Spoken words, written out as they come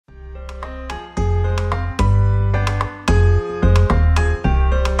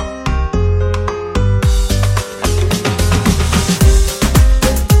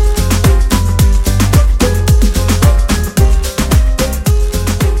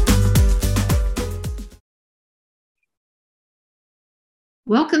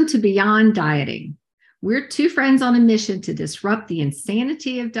Welcome to Beyond Dieting. We're two friends on a mission to disrupt the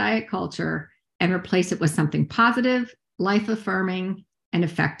insanity of diet culture and replace it with something positive, life-affirming, and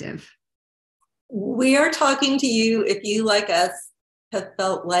effective. We are talking to you if you, like us, have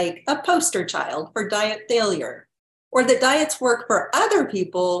felt like a poster child for diet failure, or that diets work for other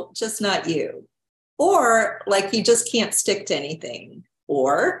people, just not you, or like you just can't stick to anything,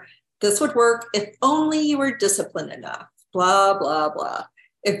 or this would work if only you were disciplined enough, blah, blah, blah.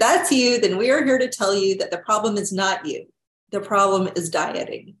 If that's you, then we are here to tell you that the problem is not you. The problem is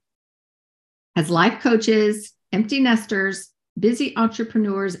dieting. As life coaches, empty nesters, busy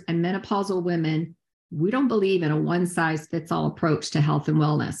entrepreneurs, and menopausal women, we don't believe in a one-size-fits-all approach to health and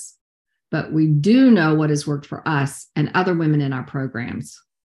wellness, but we do know what has worked for us and other women in our programs.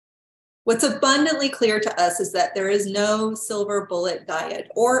 What's abundantly clear to us is that there is no silver bullet diet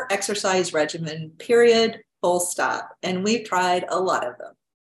or exercise regimen, period, full stop. And we've tried a lot of them.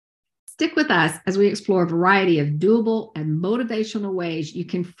 Stick with us as we explore a variety of doable and motivational ways you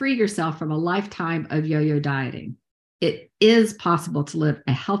can free yourself from a lifetime of yo-yo dieting. It is possible to live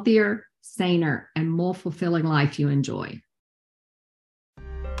a healthier, saner, and more fulfilling life you enjoy.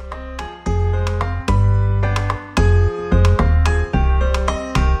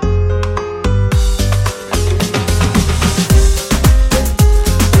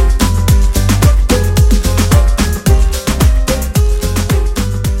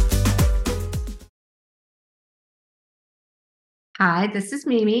 Hi, this is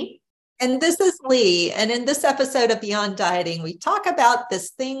Mimi. And this is Lee. And in this episode of Beyond Dieting, we talk about this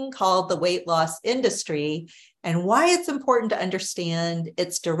thing called the weight loss industry and why it's important to understand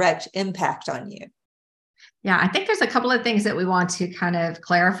its direct impact on you. Yeah, I think there's a couple of things that we want to kind of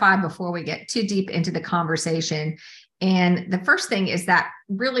clarify before we get too deep into the conversation. And the first thing is that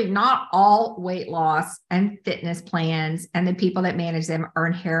really not all weight loss and fitness plans and the people that manage them are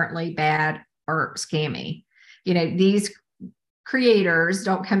inherently bad or scammy. You know, these creators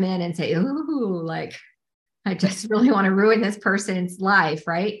don't come in and say, ooh, like, I just really want to ruin this person's life,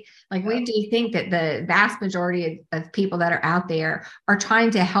 right? Like, we do think that the vast majority of people that are out there are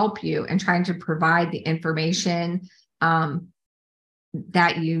trying to help you and trying to provide the information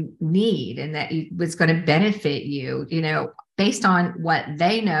that you need and that was going to benefit you, you know, based on what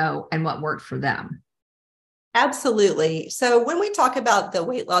they know and what worked for them. Absolutely. So when we talk about the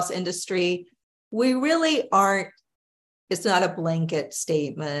weight loss industry, we really aren't, it's not a blanket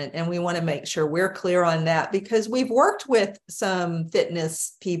statement. And we want to make sure we're clear on that because we've worked with some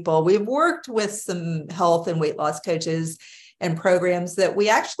fitness people. We've worked with some health and weight loss coaches and programs that we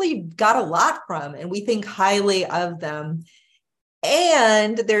actually got a lot from, and we think highly of them.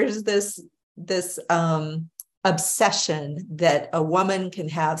 And there's this obsession that a woman can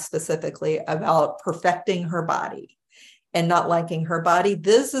have specifically about perfecting her body and not liking her body.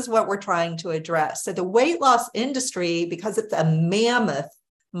 This is what we're trying to address. So the weight loss industry, because it's a mammoth,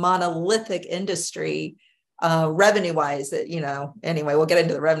 monolithic industry, revenue-wise, anyway, we'll get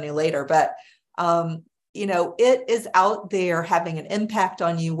into the revenue later, but, it is out there having an impact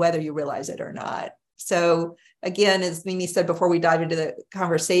on you, whether you realize it or not. So again, as Mimi said, before we dive into the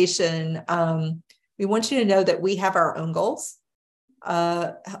conversation, we want you to know that we have our own goals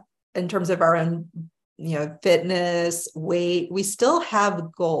in terms of our own fitness, weight. We still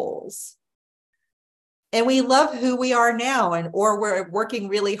have goals, and we love who we are now, or we're working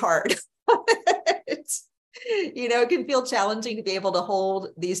really hard. It can feel challenging to be able to hold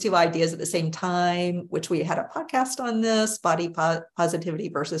these two ideas at the same time, which we had a podcast on this, body positivity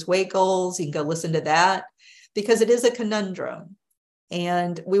versus weight goals. You can go listen to that because it is a conundrum.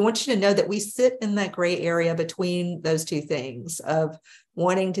 And we want you to know that we sit in that gray area between those two things of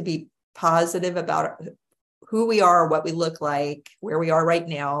wanting to be positive about who we are, what we look like, where we are right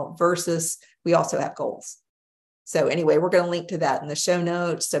now, versus we also have goals. So anyway, we're going to link to that in the show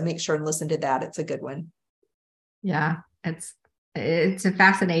notes. So make sure and listen to that. It's a good one. Yeah, it's a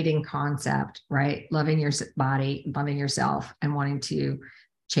fascinating concept, right? Loving your body, loving yourself, and wanting to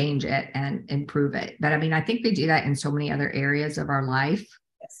change it and improve it. But I mean, I think we do that in so many other areas of our life.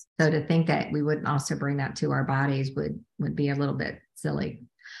 Yes. So to think that we wouldn't also bring that to our bodies would be a little bit silly.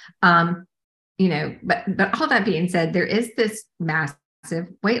 But all that being said, there is this massive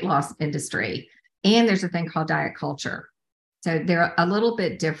weight loss industry, and there's a thing called diet culture. So they're a little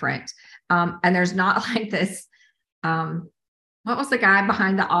bit different. And there's not like this, what was the guy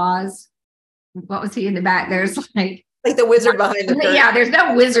behind the Oz? What was he in the back? There's like the wizard behind the curtain. Yeah, there's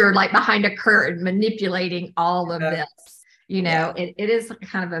no wizard like behind a curtain manipulating all of this. It is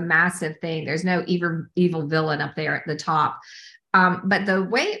kind of a massive thing. There's no evil villain up there at the top. But the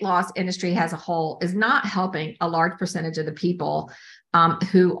weight loss industry as a whole is not helping a large percentage of the people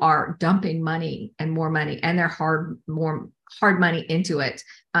who are dumping money and more money and their more hard money into it.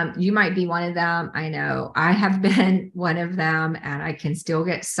 You might be one of them. I know I have been one of them, and I can still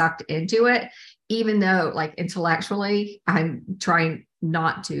get sucked into it, even though like intellectually, I'm trying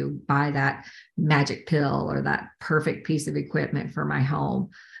not to buy that magic pill or that perfect piece of equipment for my home.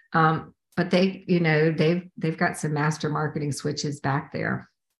 But they've got some master marketing switches back there.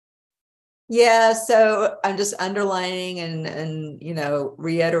 Yeah, so I'm just underlining and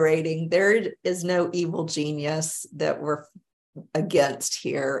reiterating, there is no evil genius that we're against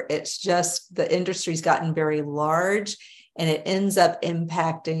here. It's just the industry's gotten very large and it ends up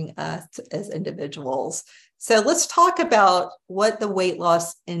impacting us as individuals. So let's talk about what the weight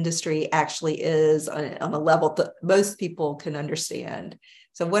loss industry actually is on a level that most people can understand.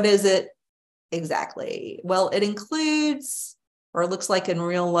 So what is it exactly? Well, it includes, or it looks like in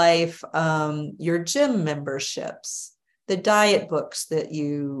real life, your gym memberships, the diet books that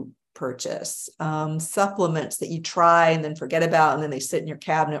you purchase, supplements that you try and then forget about, and then they sit in your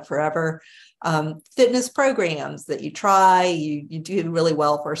cabinet forever, fitness programs that you try, you do really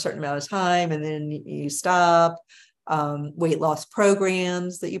well for a certain amount of time, and then you stop, weight loss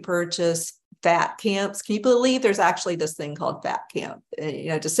programs that you purchase, fat camps. Can you believe there's actually this thing called fat camp?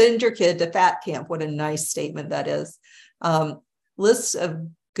 To send your kid to fat camp, what a nice statement that is. Lists of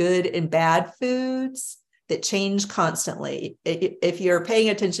good and bad foods that change constantly. If you're paying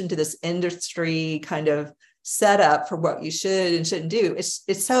attention to this industry kind of setup for what you should and shouldn't do, it's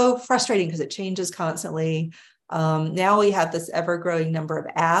so frustrating because it changes constantly. Now we have this ever-growing number of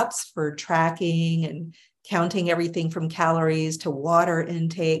apps for tracking and counting everything from calories to water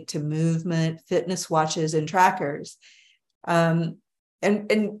intake to movement, fitness watches, and trackers.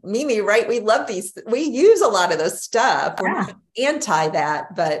 And Mimi, right? We love these. We use a lot of this stuff. We're not anti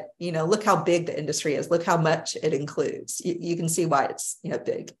that, but look how big the industry is. Look how much it includes. You can see why it's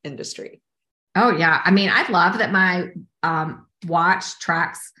big industry. Oh yeah, I mean, I love that my watch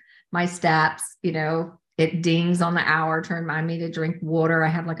tracks my steps. It dings on the hour to remind me to drink water. I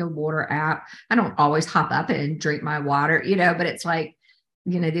have like a water app. I don't always hop up and drink my water, but it's like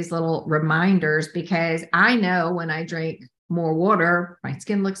these little reminders, because I know when I drink more water, my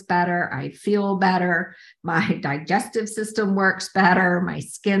skin looks better, I feel better, my digestive system works better, my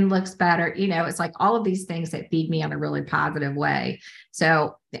skin looks better. It's like all of these things that feed me in a really positive way.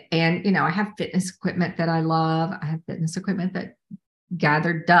 So, and I have fitness equipment that I love. I have fitness equipment that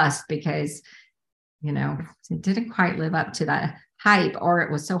gathered dust because it didn't quite live up to that hype, or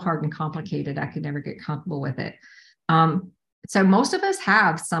it was so hard and complicated I could never get comfortable with it. So most of us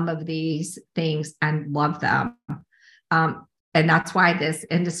have some of these things and love them. And that's why this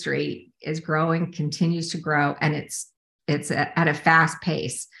industry is growing, continues to grow, and it's at a fast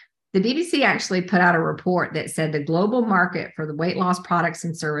pace. The BBC actually put out a report that said the global market for the weight loss products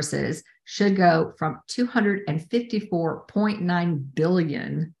and services should go from 254.9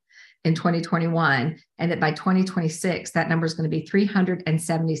 billion in 2021, and that by 2026, that number is going to be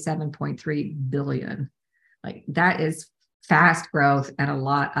 377.3 billion. Like, that is fast growth, and a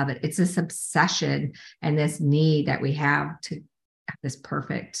lot of it. It's this obsession and this need that we have to have this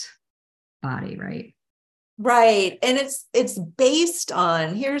perfect body, right? Right. And it's based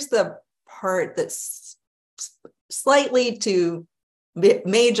on, here's the part that's slightly to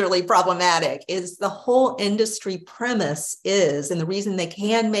majorly problematic, is the whole industry premise is, and the reason they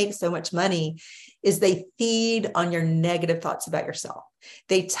can make so much money is they feed on your negative thoughts about yourself.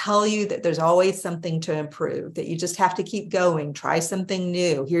 They tell you that there's always something to improve, that you just have to keep going, try something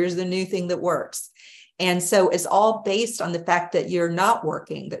new. Here's the new thing that works. And so it's all based on the fact that you're not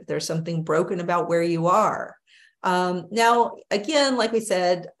working, that there's something broken about where you are. Now, again, like we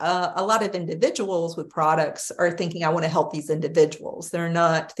said, a lot of individuals with products are thinking, I want to help these individuals. They're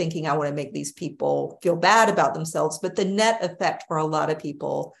not thinking, I want to make these people feel bad about themselves. But the net effect for a lot of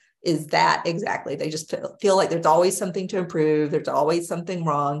people is that exactly. They just feel like there's always something to improve. There's always something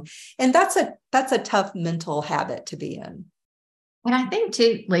wrong. And that's a tough mental habit to be in. And I think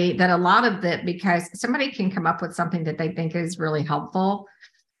too, Lee, that a lot of it, because somebody can come up with something that they think is really helpful,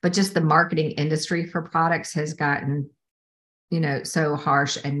 but just the marketing industry for products has gotten, so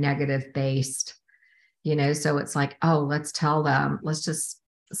harsh and negative based, so it's like, oh, let's tell them, let's just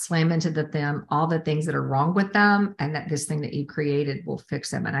slam into them all the things that are wrong with them, and that this thing that you created will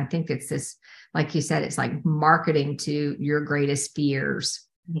fix them. And I think it's this, like you said, it's like marketing to your greatest fears.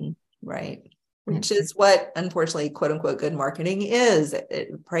 Mm-hmm. Right. Which is what, unfortunately, quote unquote, good marketing is.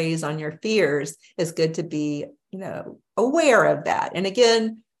 It preys on your fears. It's good to be, aware of that. And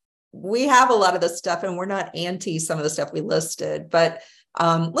again, we have a lot of this stuff, and we're not anti some of the stuff we listed, but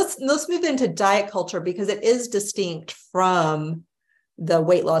let's move into diet culture, because it is distinct from the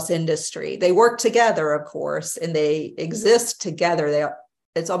weight loss industry. They work together, of course, and they exist together.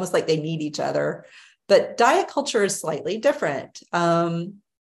 It's almost like they need each other, but diet culture is slightly different.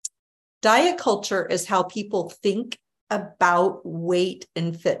 Diet culture is how people think about weight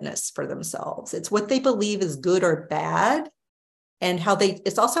and fitness for themselves. It's what they believe is good or bad, and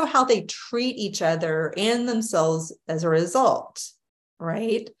it's also how they treat each other and themselves as a result,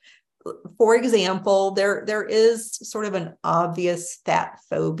 right? For example, there is sort of an obvious fat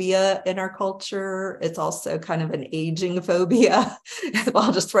phobia in our culture. It's also kind of an aging phobia.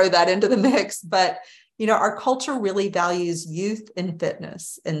 I'll just throw that into the mix. But, our culture really values youth and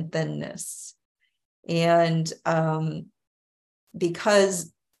fitness and thinness. And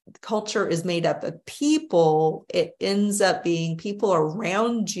because culture is made up of people, it ends up being people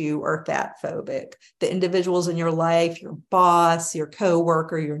around you are fat phobic. The individuals in your life, your boss, your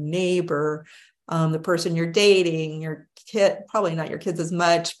coworker, your neighbor, the person you're dating, your kid, probably not your kids as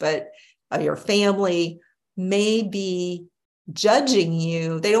much, but your family may be judging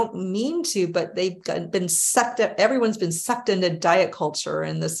you. They don't mean to, but they've been sucked up. Everyone's been sucked into diet culture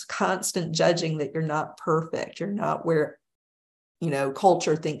and this constant judging that you're not perfect. You're not where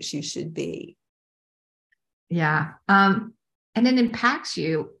culture thinks you should be. Yeah. And it impacts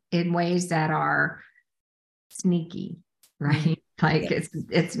you in ways that are sneaky, right? Like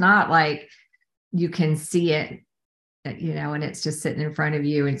it's not like you can see it, and it's just sitting in front of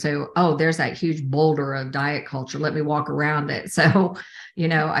you. And so, there's that huge boulder of diet culture. Let me walk around it. So,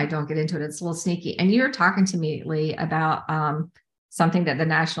 I don't get into it. It's a little sneaky. And you're talking to me, Lee, about something that the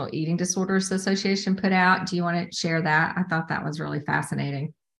National Eating Disorders Association put out. Do you want to share that? I thought that was really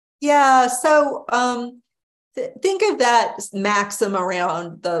fascinating. Yeah. So think of that maxim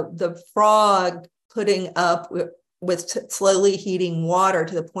around the frog putting up with slowly heating water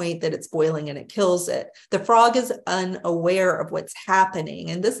to the point that it's boiling and it kills it. The frog is unaware of what's happening.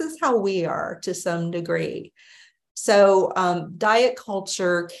 And this is how we are to some degree. So diet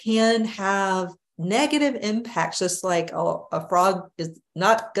culture can have negative impacts, just like a frog is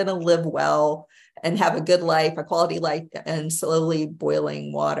not going to live well and have a good life, a quality life, and slowly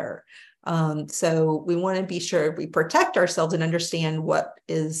boiling water. So we want to be sure we protect ourselves and understand what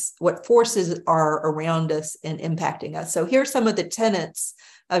forces are around us and impacting us. So here's some of the tenets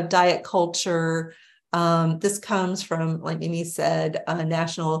of diet culture. This comes from, like Mimi said,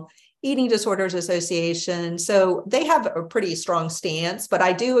 National Eating Disorders Association. So they have a pretty strong stance, but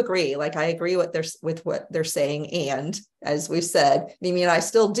I do agree. I agree with what they're saying. And as we've said, Mimi and I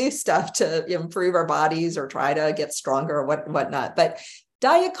still do stuff to improve our bodies or try to get stronger or whatnot. But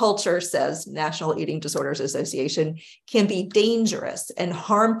diet culture, says National Eating Disorders Association, can be dangerous and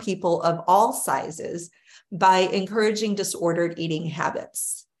harm people of all sizes by encouraging disordered eating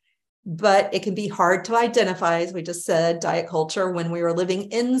habits. But it can be hard to identify, as we just said, diet culture when we were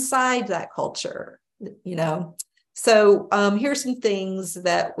living inside that culture, So here's some things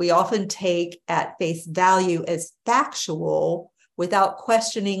that we often take at face value as factual without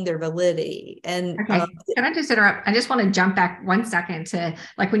questioning their validity. And okay, can I just interrupt? I just want to jump back 1 second to,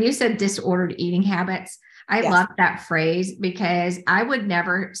 when you said disordered eating habits, I love that phrase, because I would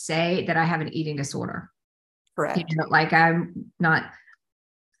never say that I have an eating disorder. Correct. I'm not,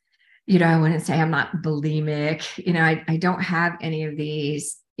 I wouldn't say I'm not bulimic. I don't have any of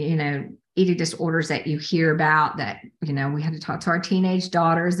these, eating disorders that you hear about that, we had to talk to our teenage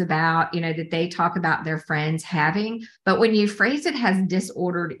daughters about, that they talk about their friends having. But when you phrase it as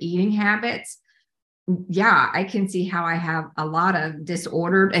disordered eating habits, yeah, I can see how I have a lot of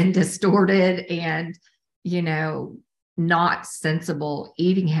disordered and distorted and, not sensible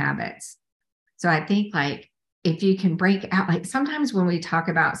eating habits. So I think if you can break out, sometimes when we talk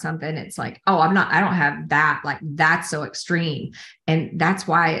about something, it's I don't have that, that's so extreme. And that's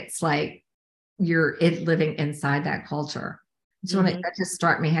why it's you're living inside that culture. So that just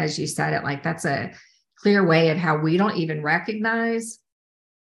struck me as you said it, that's a clear way of how we don't even recognize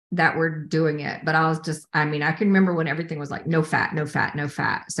that we're doing it. But I can remember when everything was no fat, no fat, no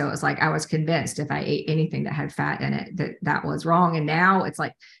fat. So it's I was convinced if I ate anything that had fat in it, that was wrong. And now it's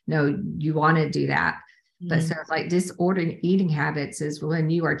no, you want to do that. But so disordered eating habits is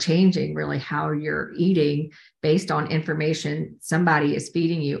when you are changing really how you're eating based on information somebody is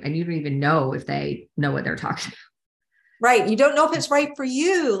feeding you, and you don't even know if they know what they're talking about. Right. You don't know if it's right for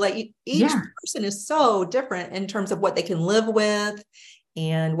you. Each person is so different in terms of what they can live with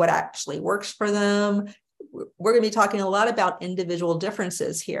and what actually works for them. We're going to be talking a lot about individual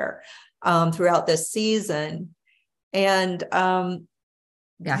differences here throughout this season. And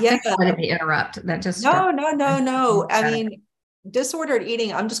Yeah, Yeah. thanks for letting me interrupt. That just struck No. I me. mean, disordered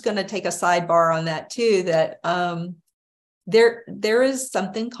eating, I'm just going to take a sidebar on that too, that there is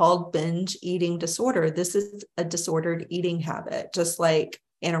something called binge eating disorder. This is a disordered eating habit, just like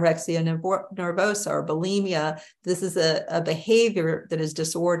anorexia nervosa or bulimia. This is a behavior that is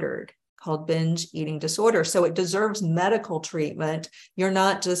disordered called binge eating disorder. So it deserves medical treatment. You're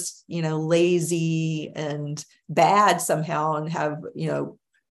not just, lazy and bad somehow and have,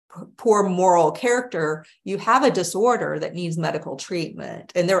 poor moral character. You have a disorder that needs medical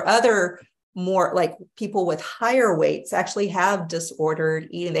treatment. And there are other more like people with higher weights actually have disordered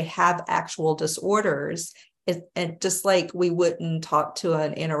eating. They have actual disorders. And just like we wouldn't talk to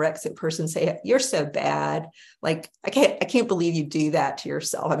an anorexic person, say, you're so bad. Like, I can't believe you do that to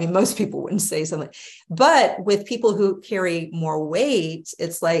yourself. I mean, most people wouldn't say something, but with people who carry more weight,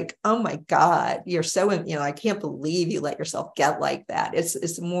 it's like, oh my God, you're so, I can't believe you let yourself get like that.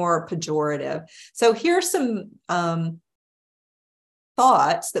 It's more pejorative. So here's some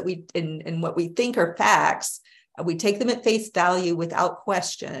thoughts that we, and what we think are facts. We take them at face value without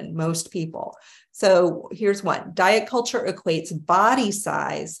question, most people. So here's one. Diet culture equates body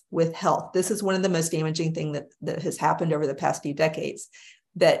size with health. This is one of the most damaging things that has happened over the past few decades.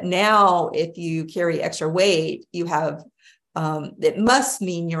 That now, if you carry extra weight, you have, it must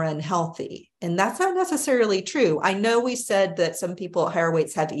mean you're unhealthy. And that's not necessarily true. I know we said that some people at higher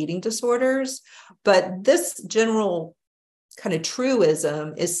weights have eating disorders, but this general kind of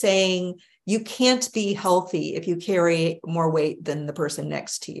truism is saying you can't be healthy if you carry more weight than the person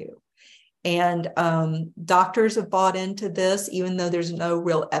next to you. And doctors have bought into this, even though there's no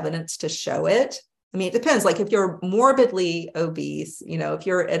real evidence to show it. I mean, it depends. Like if you're morbidly obese, if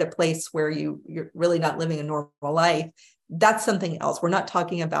you're at a place where you're really not living a normal life, that's something else. We're not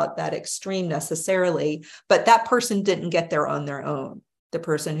talking about that extreme necessarily, but that person didn't get there on their own. The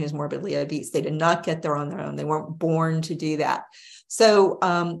person who's morbidly obese, they did not get there on their own. They weren't born to do that. So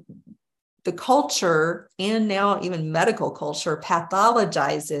the culture, and now even medical culture,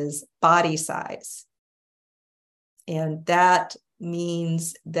 pathologizes body size. And that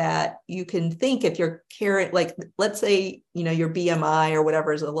means that you can think if you're carrying, like, let's say, your BMI or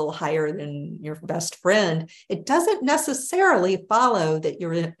whatever is a little higher than your best friend, it doesn't necessarily follow that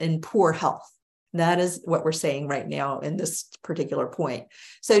you're in poor health. That is what we're saying right now in this particular point.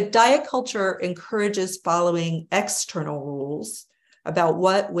 So diet culture encourages following external rules about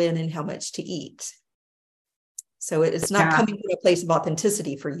what, when, and how much to eat. So it's not coming from a place of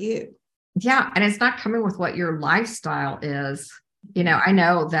authenticity for you. Yeah. And it's not coming with what your lifestyle is. I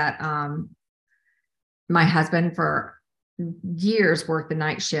know that my husband for years worked the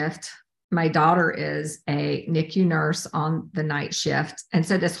night shift. My daughter is a NICU nurse on the night shift. And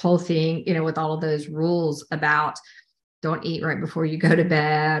so this whole thing, with all of those rules about don't eat right before you go to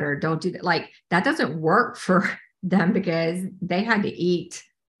bed or don't do that, like that doesn't work for them because they had to eat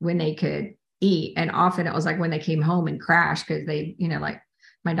when they could eat. And often it was like when they came home and crashed because they, like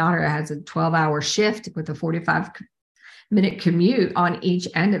my daughter has a 12-hour shift with a 45-minute commute on each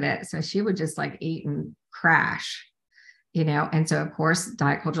end of it. So she would just like eat and crash. And so of course,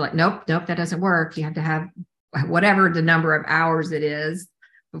 diet culture, like, nope, that doesn't work. You have to have whatever the number of hours it is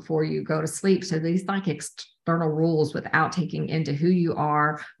before you go to sleep. So these like external rules without taking into who you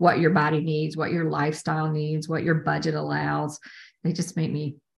are, what your body needs, what your lifestyle needs, what your budget allows, they just make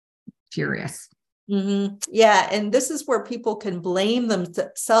me furious. Mm-hmm. Yeah. And this is where people can blame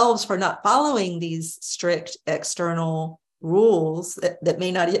themselves for not following these strict external rules that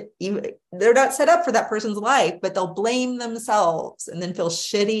may not even, they're not set up for that person's life, but they'll blame themselves and then feel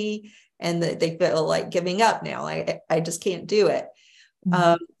shitty and they feel like giving up now. I just can't do it.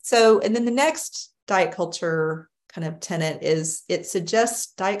 Mm-hmm. And then the next diet culture kind of tenet is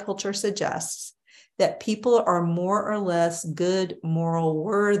diet culture suggests that people are more or less good, moral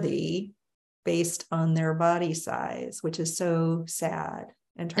worthy based on their body size, which is so sad.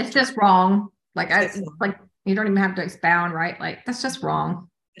 And it's just wrong. Like you don't even have to expound, right? Like that's just wrong.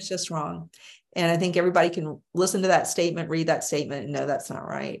 It's just wrong. And I think everybody can listen to that statement, read that statement, and know that's not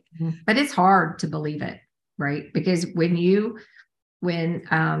right. But it's hard to believe it, right? Because when you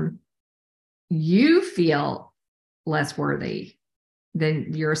feel less worthy, then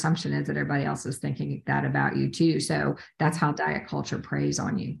your assumption is that everybody else is thinking that about you too. So that's how diet culture preys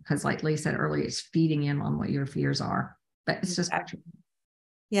on you. Because like Lee said earlier, it's feeding in on what your fears are. But it's just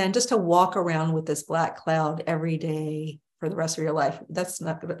yeah, and just to walk around with this black cloud every day for the rest of your life, that's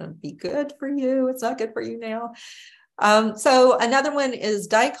not going to be good for you. It's not good for you now. So another one is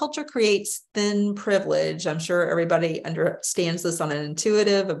diet culture creates thin privilege. I'm sure everybody understands this on an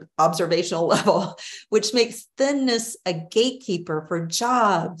intuitive, observational level, which makes thinness a gatekeeper for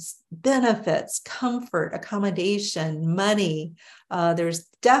jobs, benefits, comfort, accommodation, money. There's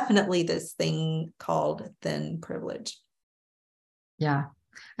definitely this thing called thin privilege. Yeah.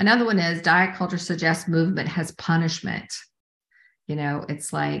 Another one is diet culture suggests movement has punishment.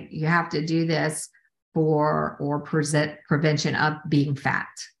 It's like you have to do this or present prevention of being fat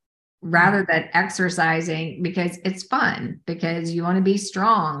rather than exercising because it's fun, because you want to be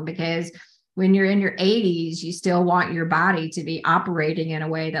strong, because when you're in your 80s, you still want your body to be operating in a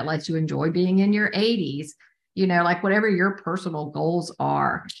way that lets you enjoy being in your 80s, like whatever your personal goals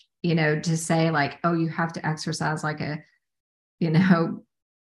are, to say like, oh, you have to exercise like a,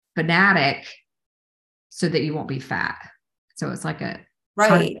 fanatic so that you won't be fat. So it's like a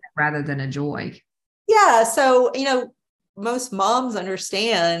right rather than a joy. Yeah. So, most moms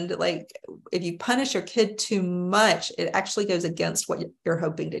understand, like, if you punish your kid too much, it actually goes against what you're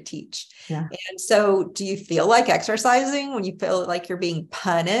hoping to teach. Yeah. And so do you feel like exercising when you feel like you're being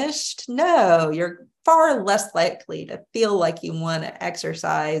punished? No, you're far less likely to feel like you want to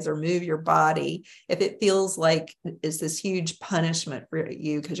exercise or move your body if it feels like it's this huge punishment for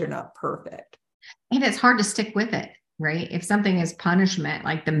you because you're not perfect. And it's hard to stick with it, right? If something is punishment,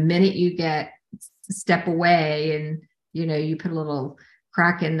 like the minute you get step away and you put a little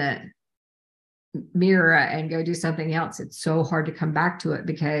crack in the mirror and go do something else, it's so hard to come back to it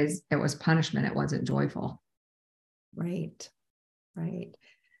because it was punishment. It wasn't joyful. Right.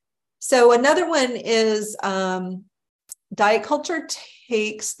 So another one is diet culture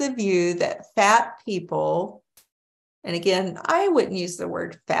takes the view that fat people, and again, I wouldn't use the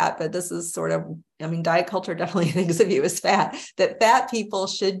word fat, but this is sort of, diet culture definitely thinks of you as fat, that fat people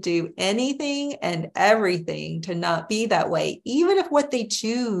should do anything and everything to not be that way, even if what they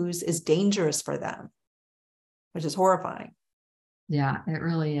choose is dangerous for them, which is horrifying. Yeah, it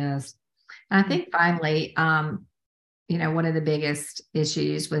really is. And I think finally, one of the biggest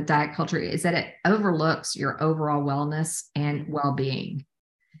issues with diet culture is that it overlooks your overall wellness and well-being.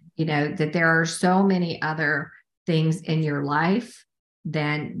 That there are so many other things in your life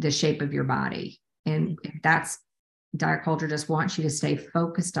than the shape of your body. And that's diet culture just wants you to stay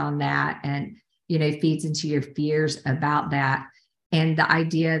focused on that and, feeds into your fears about that. And the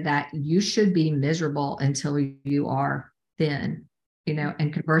idea that you should be miserable until you are thin,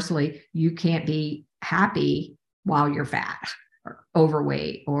 and conversely, you can't be happy while you're fat or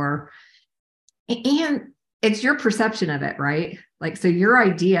overweight and it's your perception of it, right? Like, so your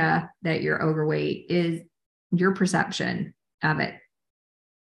idea that you're overweight is your perception of it.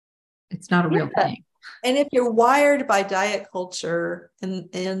 It's not a real thing. And if you're wired by diet culture and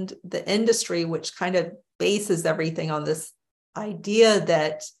the industry, which kind of bases everything on this idea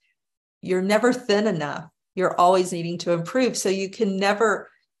that you're never thin enough, you're always needing to improve. So you can never,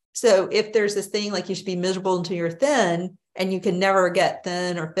 so if there's this thing like you should be miserable until you're thin and you can never get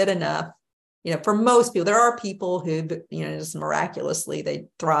thin or fit enough, for most people, there are people who, just miraculously, they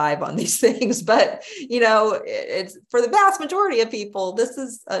thrive on these things. But, it's for the vast majority of people, this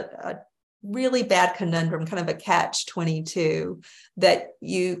is a really bad conundrum, kind of a catch-22, that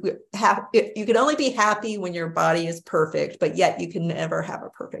you can only be happy when your body is perfect, but yet you can never have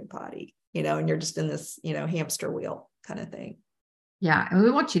a perfect body, and you're just in this, hamster wheel kind of thing. Yeah. And we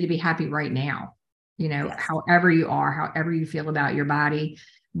want you to be happy right now, Yes. however you are, however you feel about your body,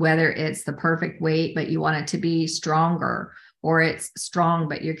 whether it's the perfect weight, but you want it to be stronger, or it's strong,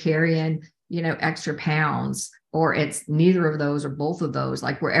 but you're carrying, extra pounds, or it's neither of those or both of those,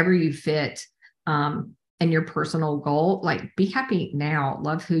 like wherever you fit and your personal goal, like be happy now,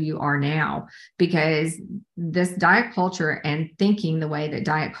 love who you are now, because this diet culture and thinking the way that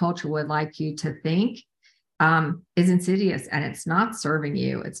diet culture would like you to think is insidious, and it's not serving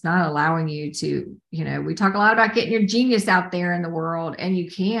you. It's not allowing you to, we talk a lot about getting your genius out there in the world, and you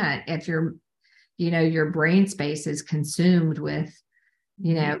can't if your brain space is consumed with,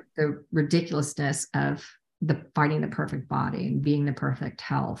 the ridiculousness of finding the perfect body and being the perfect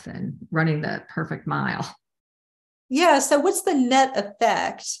health and running the perfect mile. Yeah. So what's the net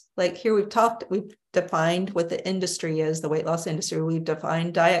effect? Like here we've defined what the industry is, the weight loss industry. We've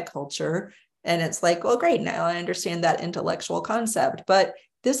defined diet culture. And it's like, well, great. Now I understand that intellectual concept, but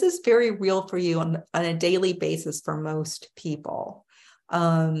this is very real for you on a daily basis for most people.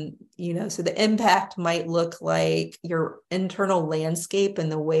 So the impact might look like your internal landscape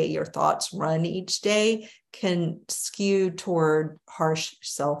and the way your thoughts run each day can skew toward harsh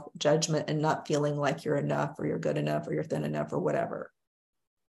self-judgment and not feeling like you're enough or you're good enough or you're thin enough or whatever.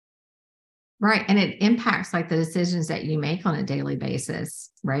 Right. And it impacts like the decisions that you make on a daily basis,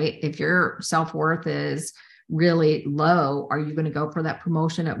 right? If your self-worth is really low, are you going to go for that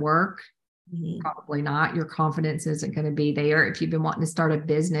promotion at work? Mm-hmm. Probably not. Your confidence isn't going to be there. If you've been wanting to start a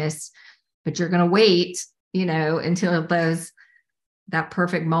business, but you're going to wait, until that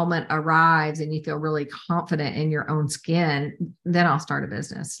perfect moment arrives and you feel really confident in your own skin, then I'll start a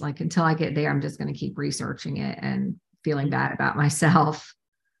business. Like until I get there, I'm just going to keep researching it and feeling bad about myself.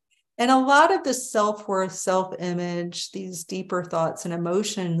 And a lot of the self-worth, self-image, these deeper thoughts and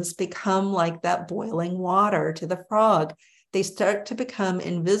emotions become like that boiling water to the frog. They start to become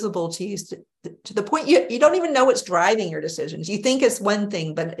invisible to you to the point you don't even know what's driving your decisions. You think it's one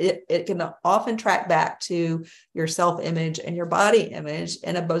thing, but it can often track back to your self-image and your body image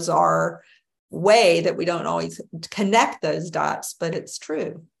in a bizarre way that we don't always connect those dots, but it's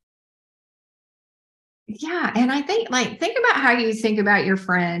true. Yeah. And I think think about how you think about your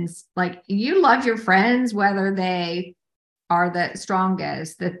friends. Like you love your friends, whether they are the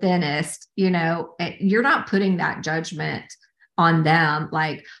strongest, the thinnest, you're not putting that judgment on them.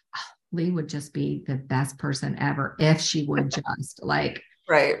 Like, oh, Lee would just be the best person ever if she would just like,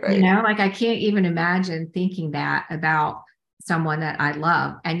 right. like I can't even imagine thinking that about someone that I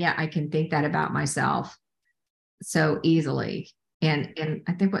love. And yet I can think that about myself so easily. And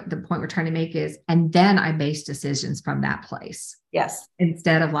I think what the point we're trying to make is, and then I base decisions from that place. Yes.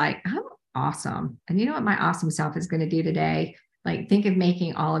 Instead of like, I'm awesome. And you know what my awesome self is going to do today? Like think of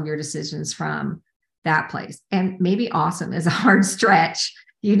making all of your decisions from that place. And maybe awesome is a hard stretch,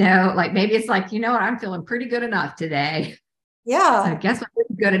 like maybe it's like, what, I'm feeling pretty good enough today. Yeah. So guess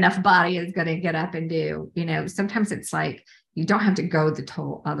what good enough body is going to get up and do? Sometimes it's like, you don't have to go the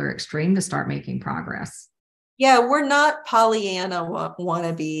total other extreme to start making progress. Yeah, we're not Pollyanna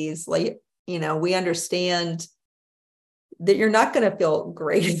wannabes. Like, we understand that you're not going to feel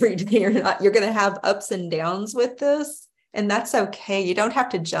great every day. You're going to have ups and downs with this. And that's okay. You don't have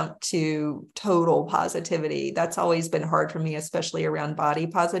to jump to total positivity. That's always been hard for me, especially around body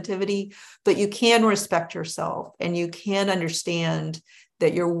positivity. But you can respect yourself and you can understand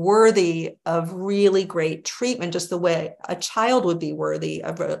that you're worthy of really great treatment, just the way a child would be worthy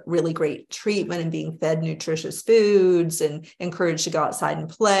of a really great treatment and being fed nutritious foods and encouraged to go outside and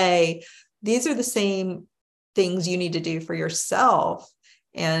play. These are the same things you need to do for yourself.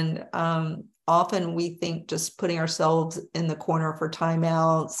 And often we think just putting ourselves in the corner for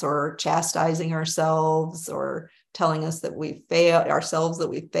timeouts or chastising ourselves or telling us that we failed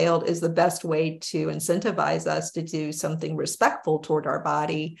is the best way to incentivize us to do something respectful toward our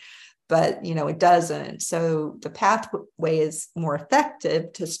body. But, it doesn't. So the pathway is more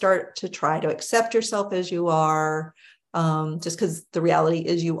effective to start to try to accept yourself as you are, just because the reality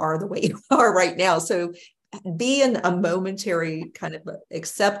is you are the way you are right now. So be in a momentary kind of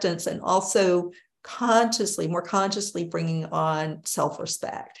acceptance and also more consciously bringing on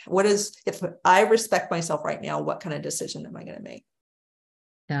self-respect. If I respect myself right now, what kind of decision am I going to make?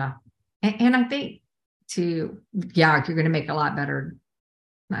 Yeah. And I think you're going to make a lot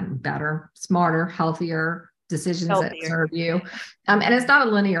smarter, healthier decisions that serve you. And it's not a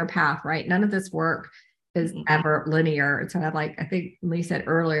linear path, right? None of this work is ever linear. It's kind of like, I think Lee said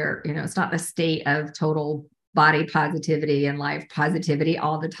earlier, it's not the state of total body positivity and life positivity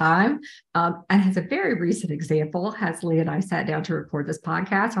all the time. And as a very recent example, as Lee and I sat down to record this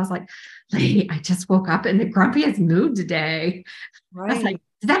podcast, I was like, Lee, I just woke up in the grumpiest mood today. Right. I was like,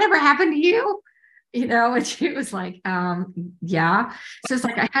 did that ever happen to you? And she was like, yeah. So it's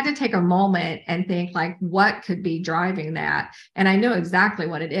like, I had to take a moment and think like, what could be driving that? And I know exactly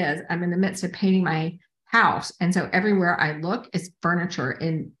what it is. I'm in the midst of painting my house. And so everywhere I look is furniture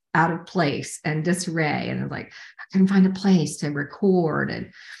in out of place and disarray. And I was like, I couldn't find a place to record.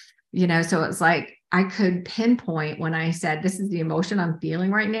 And, so it's like, I could pinpoint when I said, this is the emotion I'm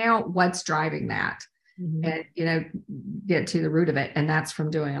feeling right now, what's driving that? And, get to the root of it. And that's from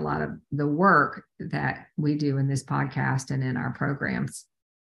doing a lot of the work that we do in this podcast and in our programs.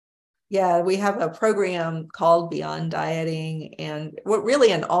 Yeah, we have a program called Beyond Dieting, and what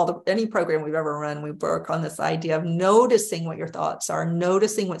really in any program we've ever run, we work on this idea of noticing what your thoughts are,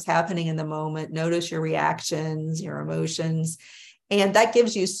 noticing what's happening in the moment, notice your reactions, your emotions, and that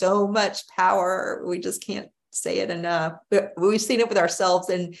gives you so much power. We just can't say it enough. We've seen it with ourselves,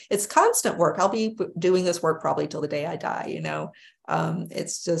 and it's constant work. I'll be doing this work probably till the day I die.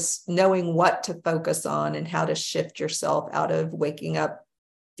 It's just knowing what to focus on and how to shift yourself out of waking up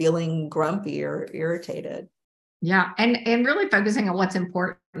feeling grumpy or irritated. Yeah. And really focusing on what's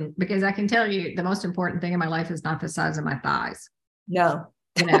important, because I can tell you the most important thing in my life is not the size of my thighs. No.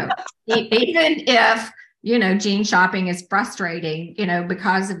 Even if jean shopping is frustrating,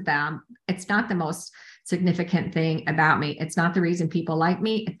 because of them. It's not the most significant thing about me. It's not the reason people like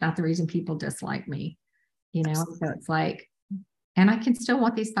me. It's not the reason people dislike me, Absolutely. So it's like, and I can still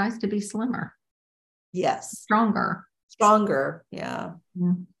want these thighs to be slimmer. Yes. Stronger. Yeah.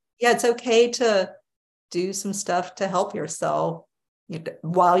 Mm-hmm. Yeah. It's okay to do some stuff to help yourself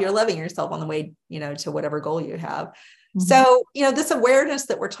while you're loving yourself on the way, to whatever goal you have. Mm-hmm. So, this awareness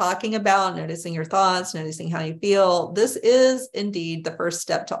that we're talking about, noticing your thoughts, noticing how you feel, this is indeed the first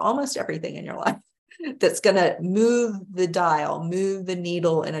step to almost everything in your life that's going to move the dial, move the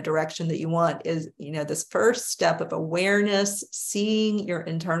needle in a direction that you want. Is, this first step of awareness, seeing your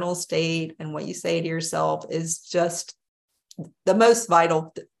internal state and what you say to yourself is just the most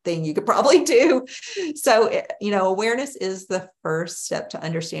vital thing you could probably do. So, awareness is the first step to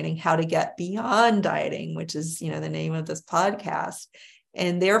understanding how to get beyond dieting, which is, the name of this podcast,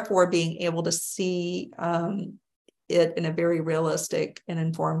 and therefore being able to see it in a very realistic and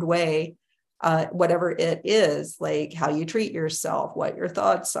informed way, whatever it is, like how you treat yourself, what your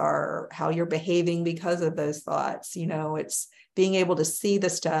thoughts are, how you're behaving because of those thoughts. It's being able to see the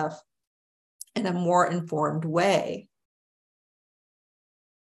stuff in a more informed way.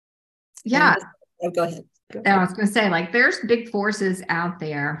 Yeah. Go ahead. I was going to say, like, there's big forces out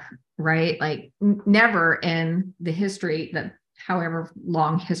there, right? Like, never in the history, that however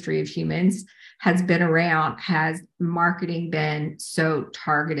long history of humans has been around, has marketing been so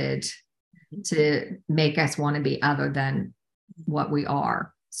targeted to make us want to be other than what we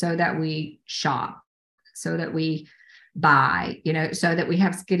are, so that we shop, so that we buy, so that we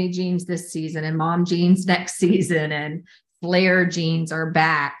have skinny jeans this season and mom jeans next season and flare jeans are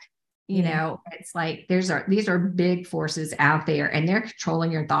back. It's like these are big forces out there, and they're controlling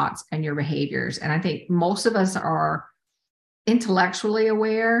your thoughts and your behaviors. And I think most of us are intellectually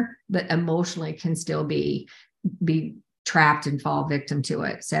aware, but emotionally can still be trapped and fall victim to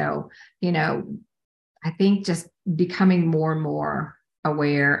it. So, I think just becoming more and more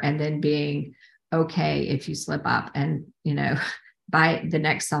aware, and then being okay if you slip up and, buy the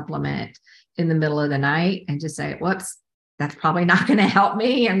next supplement in the middle of the night and just say, whoops, that's probably not going to help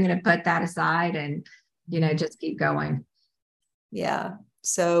me. I'm going to put that aside and, just keep going. Yeah.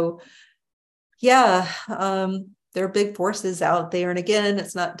 So, yeah, there are big forces out there. And again,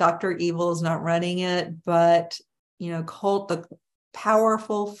 it's not Dr. Evil is not running it, but, the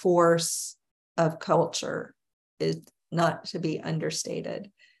powerful force of culture is not to be understated.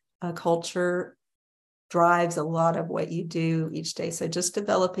 Culture drives a lot of what you do each day. So just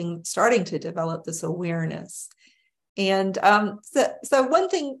starting to develop this awareness. And so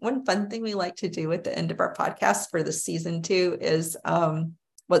one fun thing we like to do at the end of our podcast for the season 2 is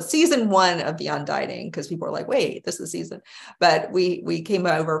season 1 of Beyond Dieting, because people are like, wait, this is season. But we came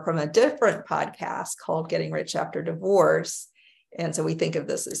over from a different podcast called Getting Rich After Divorce. And so we think of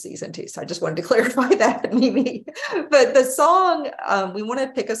this as season 2. So I just wanted to clarify that, Mimi. But the song, we want to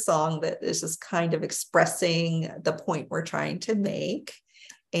pick a song that is just kind of expressing the point we're trying to make.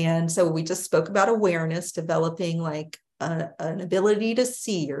 And so we just spoke about awareness, developing like an ability to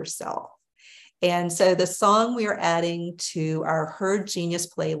see yourself. And so the song we are adding to our Her Genius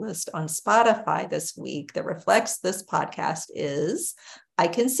playlist on Spotify this week that reflects this podcast is I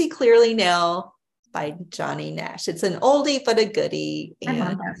Can See Clearly Now by Johnny Nash. It's an oldie but a goodie. And I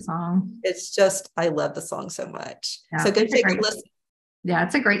love that song. It's just, I love the song so much. Yeah, so go take a listen. Yeah,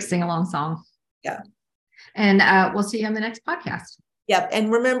 it's a great sing-along song. Yeah. And we'll see you on the next podcast. Yep.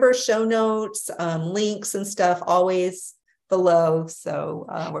 And remember, show notes, links and stuff always below. So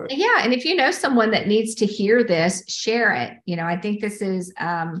yeah. And if you know someone that needs to hear this, share it. I think this is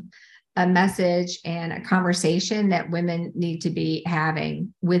a message and a conversation that women need to be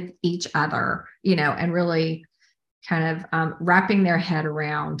having with each other, and really kind of wrapping their head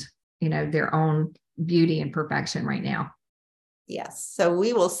around, their own beauty and perfection right now. Yes. So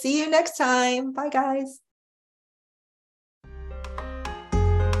we will see you next time. Bye, guys.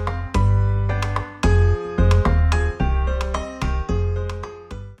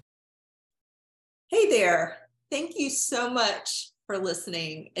 Hey there. Thank you so much for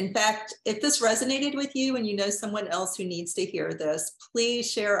listening. In fact, if this resonated with you and you know someone else who needs to hear this, please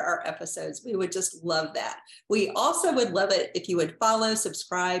share our episodes. We would just love that. We also would love it if you would follow,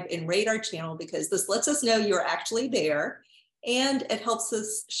 subscribe, and rate our channel, because this lets us know you're actually there, and it helps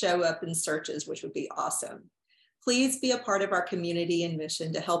us show up in searches, which would be awesome. Please be a part of our community and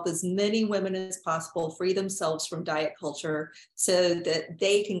mission to help as many women as possible free themselves from diet culture so that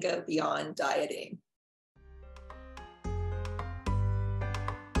they can go beyond dieting.